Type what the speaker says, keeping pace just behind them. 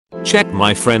Check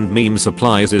my friend Meme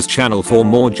Supplies' channel for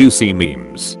more juicy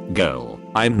memes. Girl,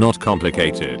 I'm not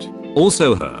complicated.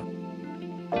 Also her.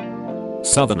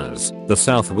 Southerners, the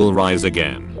South will rise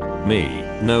again. Me,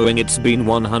 knowing it's been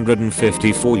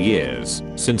 154 years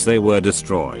since they were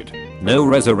destroyed. No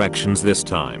resurrections this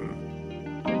time.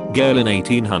 Girl in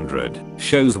 1800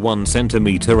 shows 1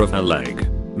 centimeter of her leg.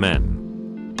 Men.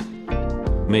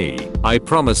 Me, I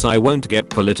promise I won't get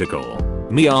political.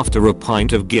 Me after a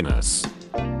pint of Guinness.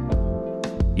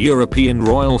 European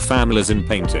royal families in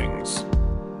paintings.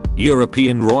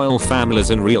 European royal families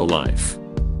in real life.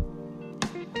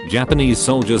 Japanese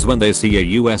soldiers when they see a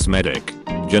US medic.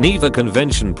 Geneva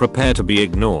Convention prepare to be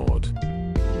ignored.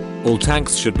 All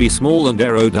tanks should be small and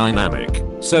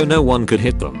aerodynamic, so no one could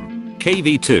hit them.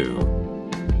 KV2.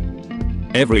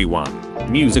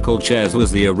 Everyone. Musical chairs was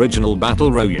the original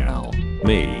battle royale.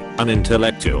 Me, an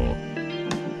intellectual.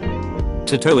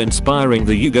 Tito inspiring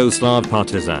the Yugoslav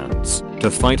partisans to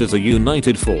fight as a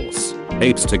united force.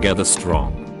 Apes together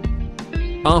strong.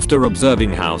 After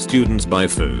observing how students buy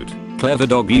food, Clever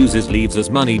Dog uses leaves as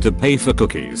money to pay for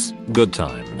cookies. Good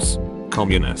times.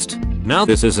 Communist. Now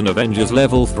this is an Avengers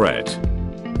level threat.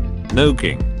 No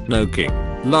king. No king.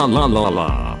 La la la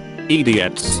la.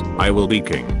 Idiots. I will be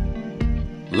king.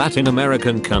 Latin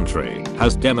American country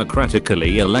has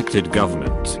democratically elected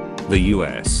government. The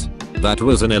US. That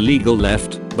was an illegal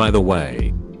left, by the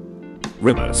way.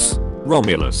 Remus.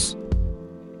 Romulus.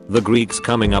 The Greeks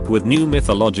coming up with new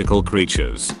mythological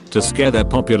creatures to scare their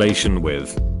population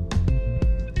with.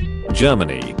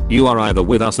 Germany, you are either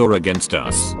with us or against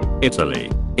us. Italy,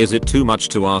 is it too much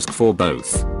to ask for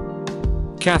both?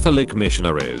 Catholic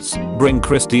missionaries bring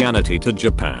Christianity to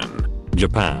Japan.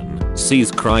 Japan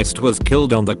sees Christ was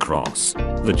killed on the cross.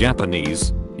 The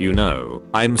Japanese, you know,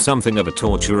 I'm something of a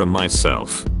torturer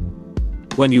myself.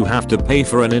 When you have to pay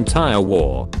for an entire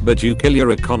war, but you kill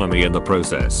your economy in the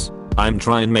process. I'm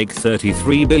trying to make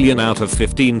 33 billion out of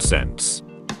 15 cents.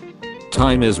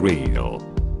 Time is real.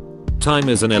 Time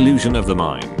is an illusion of the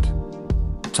mind.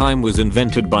 Time was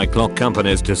invented by clock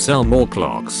companies to sell more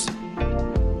clocks.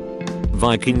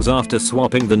 Vikings after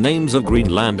swapping the names of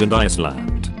Greenland and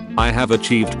Iceland. I have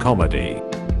achieved comedy.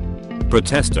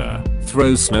 Protester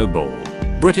throws snowball.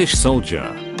 British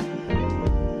soldier.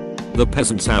 The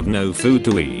peasants have no food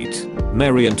to eat.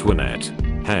 Marie Antoinette.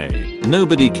 Hey,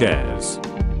 nobody cares.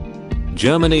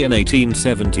 Germany in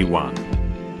 1871.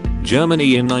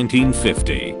 Germany in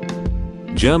 1950.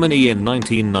 Germany in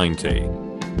 1990.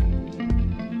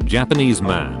 Japanese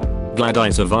man. Glad I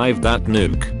survived that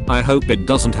nuke. I hope it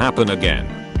doesn't happen again.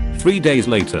 3 days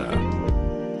later.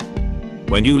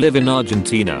 When you live in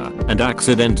Argentina and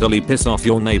accidentally piss off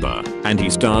your neighbor and he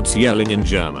starts yelling in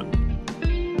German.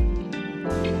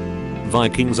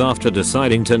 Vikings after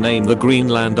deciding to name the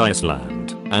Greenland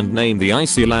Iceland and name the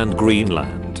icy land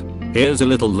Greenland. Here's a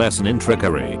little lesson in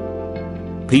trickery.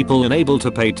 People unable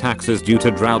to pay taxes due to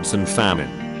droughts and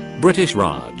famine. British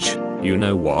Raj. You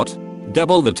know what?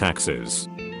 Double the taxes.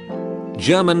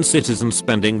 German citizens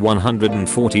spending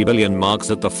 140 billion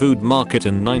marks at the food market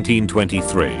in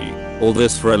 1923. All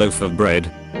this for a loaf of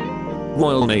bread.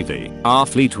 Royal Navy. Our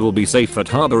fleet will be safe at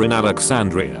harbor in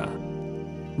Alexandria.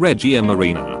 Regia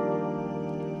Marina.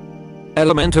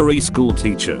 Elementary school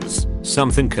teachers.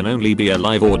 Something can only be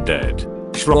alive or dead.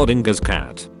 Schrodinger's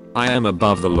cat. I am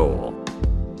above the law.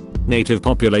 Native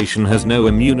population has no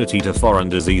immunity to foreign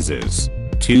diseases.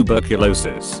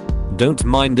 Tuberculosis. Don't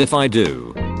mind if I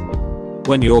do.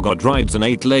 When your god rides an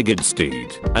 8-legged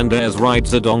steed and Ayres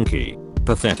rides a donkey.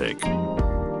 Pathetic.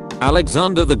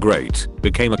 Alexander the Great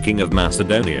became a king of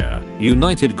Macedonia,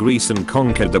 united Greece and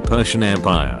conquered the Persian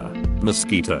Empire.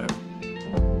 Mosquito.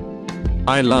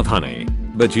 I love honey,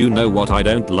 but you know what I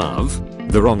don't love?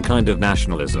 The wrong kind of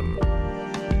nationalism.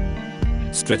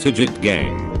 Strategic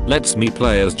game lets me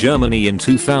play as Germany in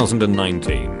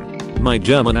 2019. My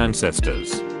German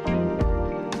ancestors.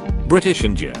 British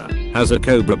India has a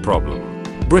cobra problem.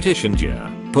 British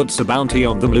India puts a bounty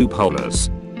on the loopholers.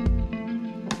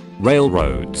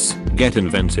 Railroads get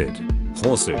invented.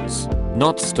 Horses,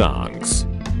 not skunks.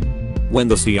 When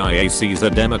the CIA sees a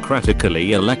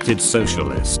democratically elected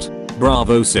socialist.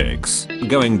 Bravo 6,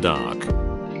 going dark.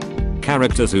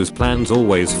 Characters whose plans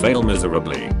always fail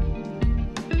miserably.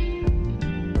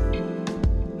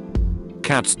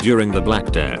 Cats during the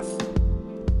Black Death.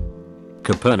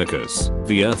 Copernicus,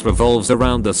 the earth revolves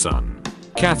around the sun.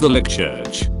 Catholic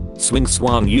Church, swing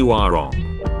swan you are wrong.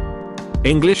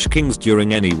 English kings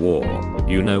during any war,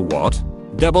 you know what?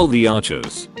 Double the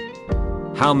archers.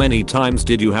 How many times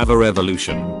did you have a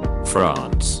revolution?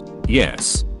 France.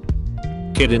 Yes.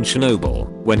 Kid in Chernobyl,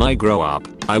 when I grow up,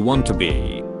 I want to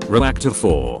be reactor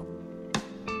 4.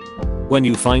 When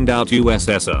you find out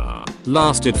USSR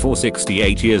lasted for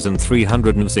 68 years and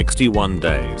 361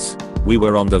 days. We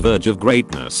were on the verge of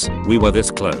greatness, we were this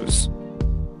close.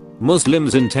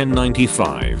 Muslims in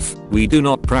 1095, we do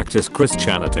not practice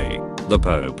Christianity. The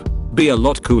Pope. Be a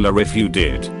lot cooler if you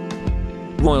did.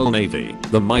 Royal Navy,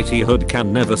 the mighty hood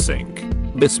can never sink.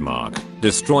 Bismarck,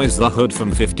 destroys the hood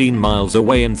from 15 miles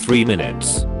away in 3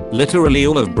 minutes. Literally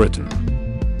all of Britain.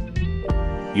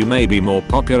 You may be more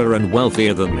popular and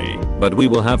wealthier than me, but we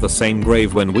will have the same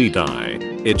grave when we die.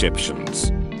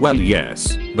 Egyptians. Well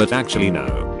yes, but actually no.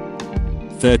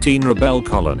 13 rebel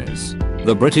colonies.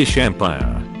 The British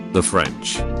Empire. The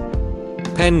French.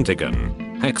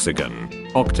 Pentagon. Hexagon.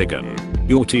 Octagon.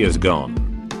 Your tea is gone.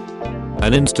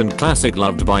 An instant classic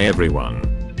loved by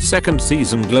everyone. Second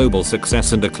season global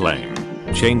success and acclaim.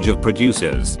 Change of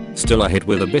producers, still a hit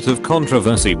with a bit of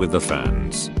controversy with the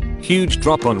fans. Huge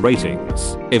drop on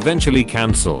ratings, eventually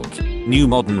cancelled. New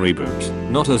modern reboot,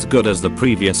 not as good as the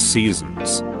previous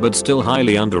seasons, but still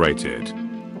highly underrated.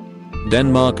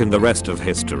 Denmark and the rest of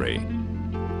history.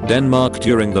 Denmark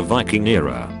during the Viking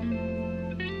era.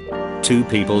 2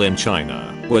 people in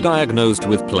China were diagnosed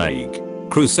with plague.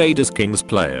 Crusaders Kings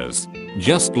players,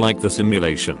 just like the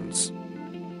simulations.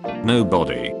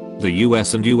 Nobody. The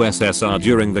US and USSR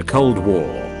during the Cold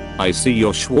War. I see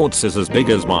your Schwartz is as big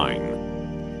as mine.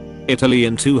 Italy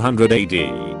in 200 AD.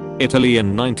 Italy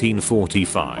in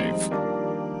 1945.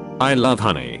 I love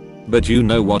honey, but you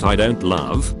know what I don't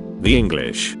love? The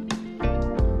English.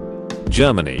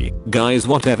 Germany, guys,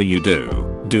 whatever you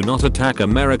do not attack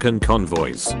American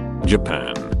convoys.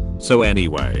 Japan. So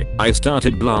anyway, I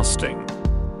started blasting.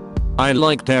 I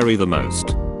like Terry the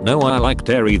most. No, I like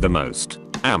Terry the most.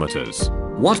 Amateurs.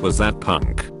 What was that,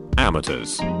 punk?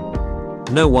 Amateurs.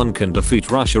 No one can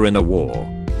defeat Russia in a war.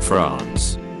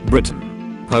 France.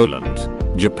 Britain. Poland.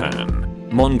 Japan.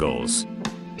 Mongols.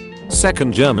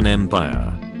 Second German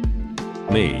Empire.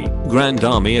 Me. Grand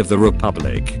Army of the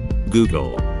Republic.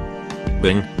 Google.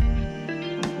 Bing.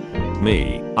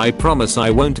 Me. I promise I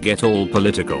won't get all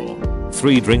political.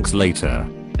 3 drinks later.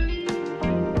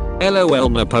 LOL,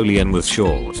 Napoleon was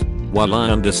short. While I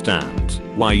understand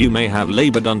why you may have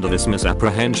labored under this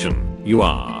misapprehension, you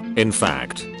are, in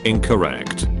fact,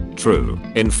 incorrect. True.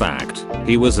 In fact,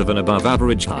 he was of an above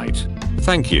average height.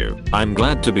 Thank you. I'm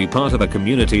glad to be part of a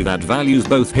community that values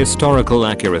both historical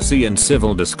accuracy and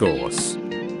civil discourse.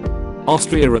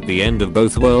 Austria at the end of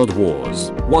both world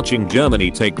wars, watching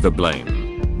Germany take the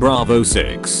blame. Bravo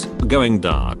 6, going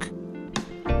dark.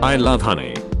 I love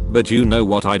honey, but you know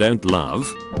what I don't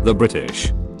love? The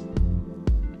British.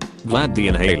 Vlad the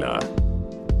Inhaler.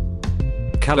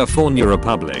 California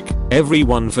Republic.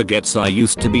 Everyone forgets I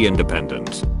used to be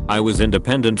independent. I was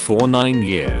independent for 9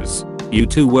 years. You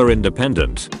too were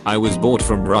independent. I was bought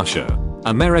from Russia.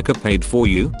 America paid for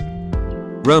you?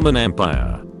 Roman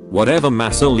Empire. Whatever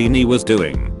Mussolini was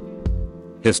doing.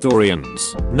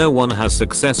 Historians. No one has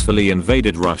successfully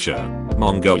invaded Russia.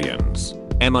 Mongolians.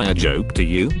 Am I a joke to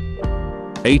you?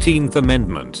 18th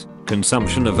Amendment.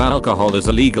 Consumption of alcohol is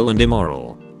illegal and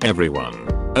immoral. Everyone.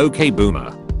 Okay,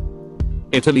 boomer.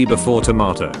 Italy before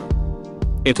tomato.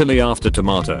 Italy after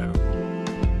tomato.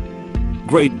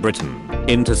 Great Britain.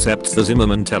 Intercepts the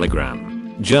Zimmermann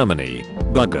telegram. Germany.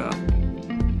 Bugger.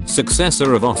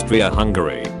 Successor of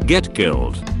Austria-Hungary. Get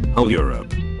killed. Whole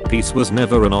Europe. Peace was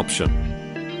never an option.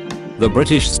 The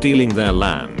British stealing their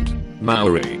land.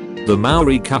 Maori. The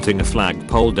Maori cutting a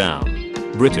flagpole down.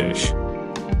 British.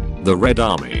 The Red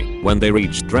Army, when they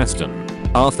reached Dresden.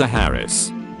 Arthur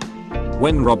Harris.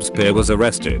 When Robespierre was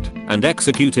arrested and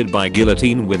executed by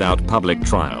guillotine without public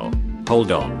trial.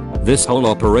 Hold on, this whole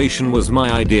operation was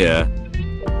my idea.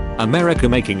 America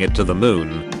making it to the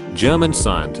moon. German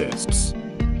scientists.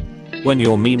 When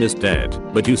your meme is dead,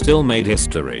 but you still made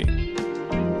history.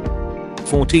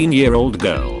 14-year-old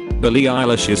girl. Billie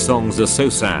Eilish's songs are so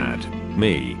sad.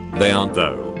 Me, they aren't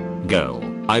though. Girl,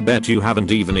 I bet you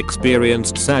haven't even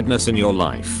experienced sadness in your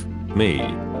life. Me.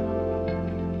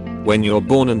 When you're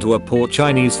born into a poor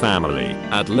Chinese family,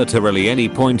 at literally any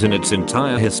point in its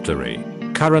entire history.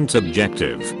 Current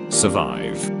objective,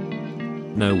 survive.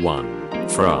 No one.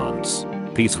 France.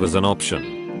 Peace was an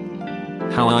option.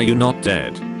 How are you not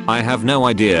dead? I have no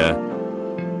idea.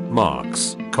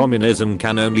 Marx. Communism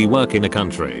can only work in a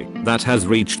country that has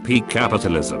reached peak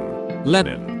capitalism.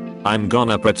 Lenin. I'm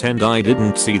gonna pretend I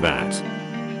didn't see that.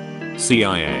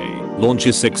 CIA.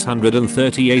 Launches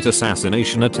 638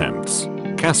 assassination attempts.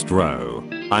 Castro.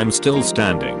 I'm still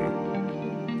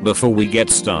standing. Before we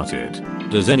get started,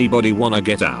 does anybody wanna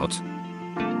get out?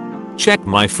 Check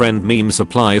my friend Meme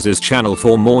Supplies' channel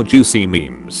for more juicy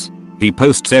memes. He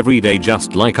posts every day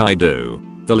just like I do.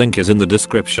 The link is in the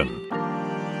description.